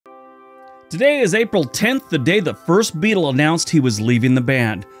Today is April 10th, the day the first Beatle announced he was leaving the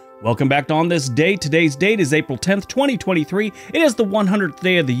band. Welcome back to On This Day. Today's date is April 10th, 2023. It is the 100th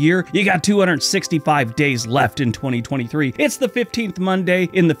day of the year. You got 265 days left in 2023. It's the 15th Monday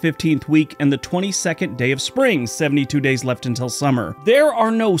in the 15th week and the 22nd day of spring. 72 days left until summer. There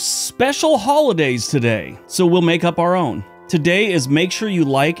are no special holidays today, so we'll make up our own. Today is make sure you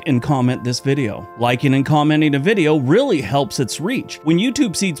like and comment this video. Liking and commenting a video really helps its reach. When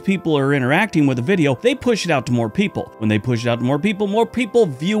YouTube sees people are interacting with a video, they push it out to more people. When they push it out to more people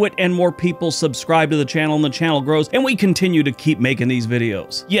view it and more people subscribe to the channel and the channel grows and we continue to keep making these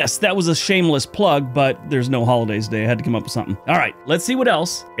videos. Yes, that was a shameless plug, but there's no holidays today. I had to come up with something. All right, let's see what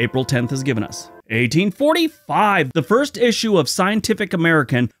else April 10th has given us. 1845, the first issue of Scientific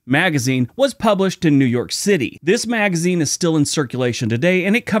American magazine was published in New York City. This magazine is still in circulation today,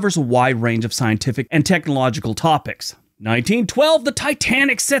 and it covers a wide range of scientific and technological topics. 1912, the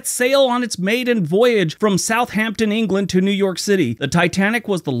Titanic set sail on its maiden voyage from Southampton, England to New York City. The Titanic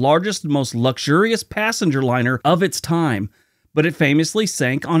was the largest and most luxurious passenger liner of its time, but it famously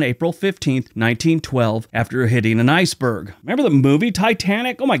sank on April 15th, 1912, after hitting an iceberg. Remember the movie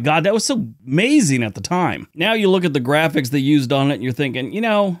Titanic? Oh my God, that was so amazing at the time. Now you look at the graphics they used on it and you're thinking, you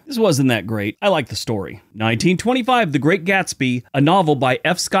know, this wasn't that great. I like the story. 1925, The Great Gatsby, a novel by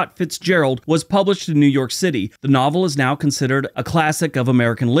F. Scott Fitzgerald, was published in New York City. The novel is now considered a classic of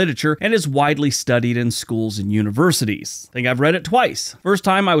American literature and is widely studied in schools and universities. I think I've read it twice. First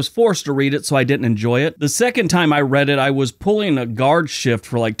time I was forced to read it, so I didn't enjoy it. The second time I read it, I was pulling a guard shift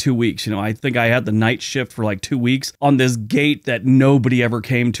for like 2 weeks. You know, I think I had the night shift for like 2 weeks on this gate that nobody ever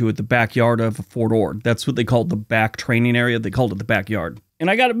came to at the backyard of Fort Ord. That's what they called the back training area. They called it the backyard. And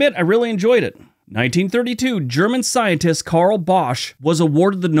I gotta admit, I really enjoyed it. 1932, German scientist Karl Bosch was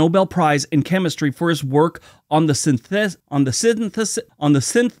awarded the Nobel Prize in Chemistry for his work on the synthesis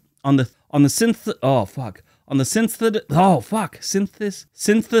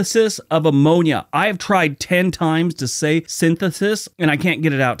of ammonia. I have tried 10 times to say synthesis, and I can't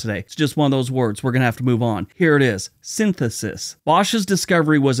get it out today. It's just one of those words. We're going to have to move on. Here it is. Synthesis. Bosch's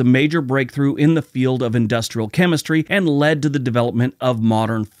discovery was a major breakthrough in the field of industrial chemistry and led to the development of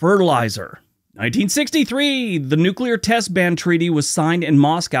modern fertilizer. 1963, the Nuclear Test Ban Treaty was signed in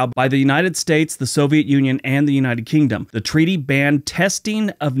Moscow by the United States, the Soviet Union, and the United Kingdom. The treaty banned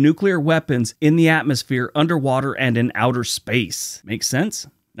testing of nuclear weapons in the atmosphere, underwater, and in outer space. Makes sense?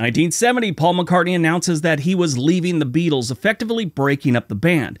 1970, Paul McCartney announces that he was leaving the Beatles, effectively breaking up the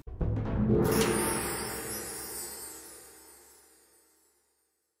band.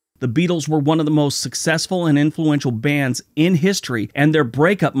 The Beatles were one of the most successful and influential bands in history, and their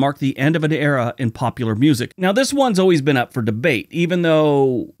breakup marked the end of an era in popular music. Now, this one's always been up for debate, even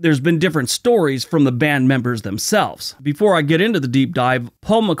though there's been different stories from the band members themselves. Before I get into the deep dive,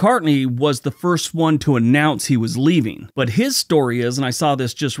 Paul McCartney was the first one to announce he was leaving. But his story is, and I saw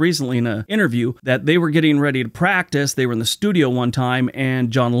this just recently in an interview, that they were getting ready to practice. They were in the studio one time, and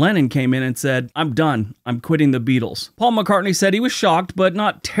John Lennon came in and said, "I'm done. I'm quitting the Beatles." Paul McCartney said he was shocked, but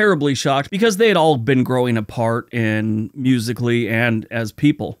not terribly shocked because they had all been growing apart in musically and as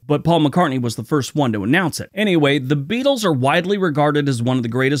people. But Paul McCartney was the first one to announce it. Anyway, the Beatles are widely regarded as one of the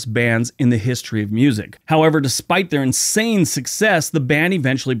greatest bands in the history of music. However, despite their insane success, the band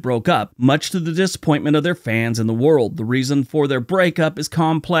eventually broke up, much to the disappointment of their fans and the world. The reason for their breakup is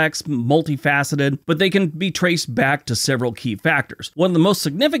complex, multifaceted, but they can be traced back to several key factors. One of the most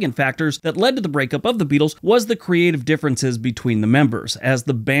significant factors that led to the breakup of the Beatles was the creative differences between the members. As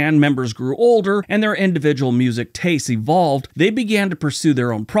the band members grew older and their individual music tastes evolved, they began to pursue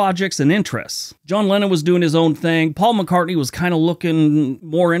their own projects and interests. John Lennon was doing his own thing. Paul McCartney was kind of looking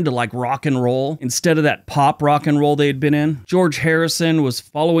more into like rock and roll instead of that pop rock and roll they had been in. George Harrison was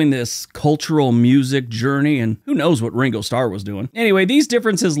following this cultural music journey, and who knows what Ringo Starr was doing. Anyway, these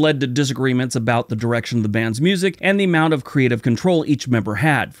differences led to disagreements about the direction of the band's music and the amount of creative control each member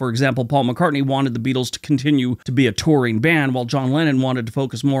had. For example, Paul McCartney wanted the Beatles to continue to be a touring band, while John Lennon wanted to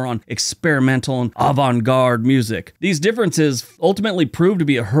focus more on experimental and avant-garde music. These differences ultimately proved to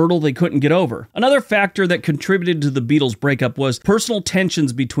be a hurdle they couldn't get over. Another factor that contributed to the Beatles' breakup was personal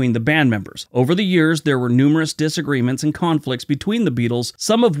tensions between the band members. Over the years, there were numerous disagreements and conflicts between the Beatles,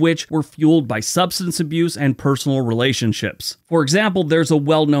 some of which were fueled by substance abuse and personal relationships. For example, there's a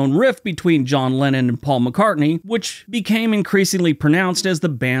well-known rift between John Lennon and Paul McCartney, which became increasingly pronounced as the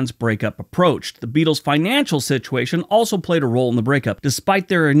band's breakup approached. The Beatles' financial situation also played a role in the breakup. Despite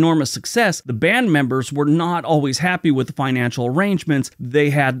their enormous success, the band members were not always happy with the financial arrangements they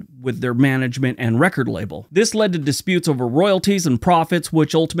had with their management management and record label. This led to disputes over royalties and profits,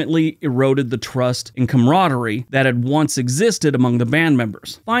 which ultimately eroded the trust and camaraderie that had once existed among the band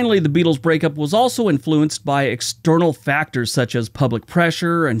members. Finally, the Beatles' breakup was also influenced by external factors such as public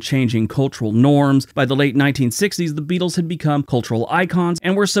pressure and changing cultural norms. By the late 1960s, the Beatles had become cultural icons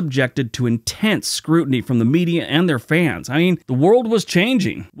and were subjected to intense scrutiny from the media and their fans. I mean, the world was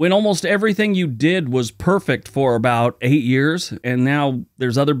changing when almost everything you did was perfect for about 8 years, and now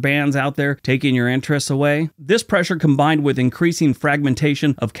there's other bands out there taking your interests away. This pressure, combined with increasing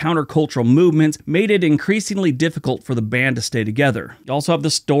fragmentation of countercultural movements, made it increasingly difficult for the band to stay together. You also have the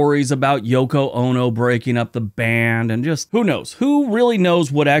stories about Yoko Ono breaking up the band, and just who knows? Who really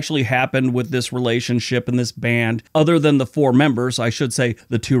knows what actually happened with this relationship in this band, other than the 4 members, I should say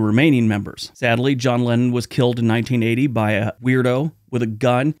the 2 remaining members. Sadly, John Lennon was killed in 1980 by a weirdo with a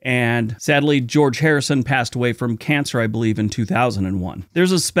gun, and sadly, George Harrison passed away from cancer, I believe, in 2001.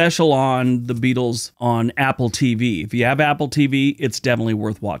 There's a special on the Beatles on Apple TV. If you have Apple TV, it's definitely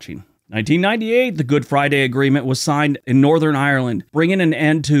worth watching. 1998, the Good Friday Agreement was signed in Northern Ireland, bringing an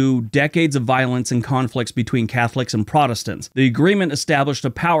end to decades of violence and conflicts between Catholics and Protestants. The agreement established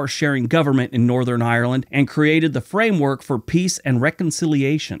a power-sharing government in Northern Ireland and created the framework for peace and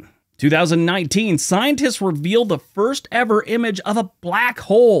reconciliation. 2019, scientists revealed the first ever image of a black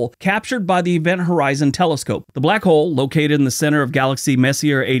hole captured by the Event Horizon Telescope. The black hole, located in the center of galaxy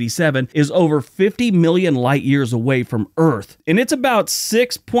Messier 87, is over 50 million light years away from Earth, and it's about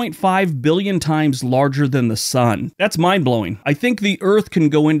 6.5 billion times larger than the sun. That's mind-blowing. I think the Earth can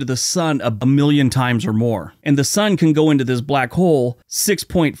go into the sun a million times or more, and the sun can go into this black hole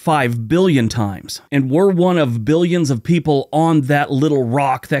 6.5 billion times. And we're one of billions of people on that little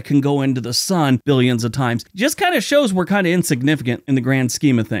rock that can go into the sun billions of times. Just kind of shows we're kind of insignificant in the grand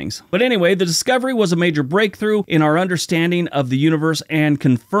scheme of things. But anyway, the discovery was a major breakthrough in our understanding of the universe and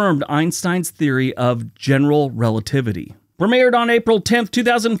confirmed Einstein's theory of general relativity. Premiered on April 10th,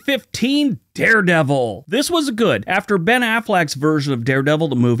 2015, Daredevil. This was good. After Ben Affleck's version of Daredevil,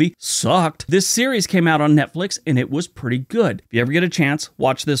 the movie, sucked, this series came out on Netflix and it was pretty good. If you ever get a chance,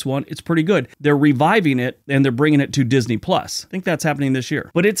 watch this one. It's pretty good. They're reviving it and they're bringing it to Disney+. I think that's happening this year.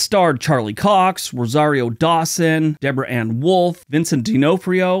 But it starred Charlie Cox, Rosario Dawson, Deborah Ann Wolfe, Vincent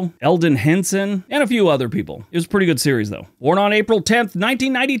D'Onofrio, Eldon Henson, and a few other people. It was a pretty good series though. Born on April 10th,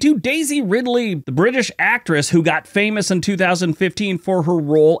 1992, Daisy Ridley, the British actress who got famous in 2015 for her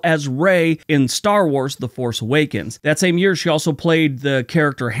role as Rey in Star Wars: The Force Awakens. That same year, she also played the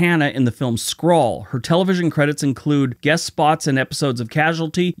character Hannah in the film Skrull. Her television credits include guest spots in episodes of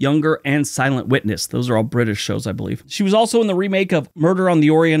Casualty, Younger, and Silent Witness. Those are all British shows, I believe. She was also in the remake of Murder on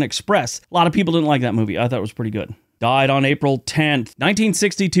the Orient Express. A lot of people didn't like that movie. I thought it was pretty good. Died on April 10th,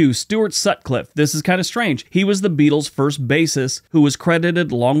 1962, Stuart Sutcliffe. This is kind of strange. He was the Beatles' first bassist who was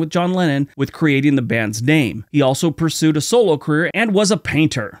credited, along with John Lennon, with creating the band's name. He also pursued a solo career and was a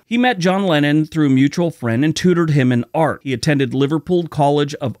painter. He met John Lennon through a mutual friend and tutored him in art. He attended Liverpool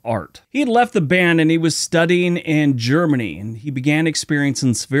College of Art. He had left the band and he was studying in Germany, and he began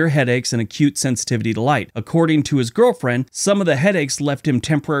experiencing severe headaches and acute sensitivity to light. According to his girlfriend, some of the headaches left him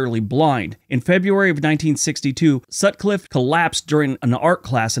temporarily blind. In February of 1962, Sutcliffe collapsed during an art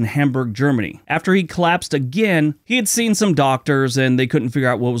class in Hamburg, Germany. After he collapsed again, he had seen some doctors and they couldn't figure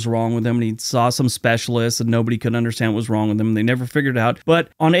out what was wrong with him, and he saw some specialists and nobody could understand what was wrong with him. They never figured it out. But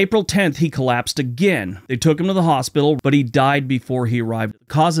on April 10th, he collapsed again. They took him to the hospital, but he died before he arrived. The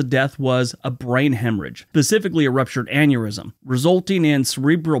cause of death was a brain hemorrhage, specifically a ruptured aneurysm, resulting in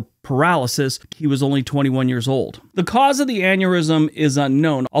cerebral paralysis. He was only 21 years old. The cause of the aneurysm is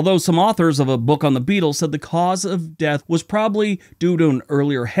unknown, although some authors of a book on the Beatles said the cause of death was probably due to an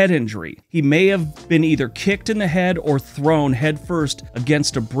earlier head injury. He may have been either kicked in the head or thrown headfirst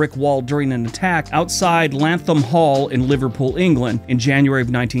against a brick wall during an attack outside Lantham Hall in Liverpool, England in January of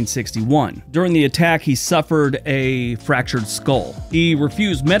 1961. During the attack, he suffered a fractured skull. He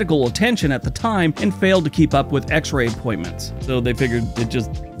refused medical attention at the time and failed to keep up with x-ray appointments, so they figured it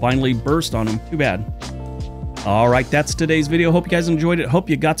just finally burst on him. Too bad. Alright, that's today's video. Hope you guys enjoyed it. Hope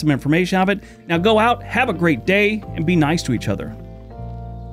you got some information out of it. Now go out, have a great day, and be nice to each other.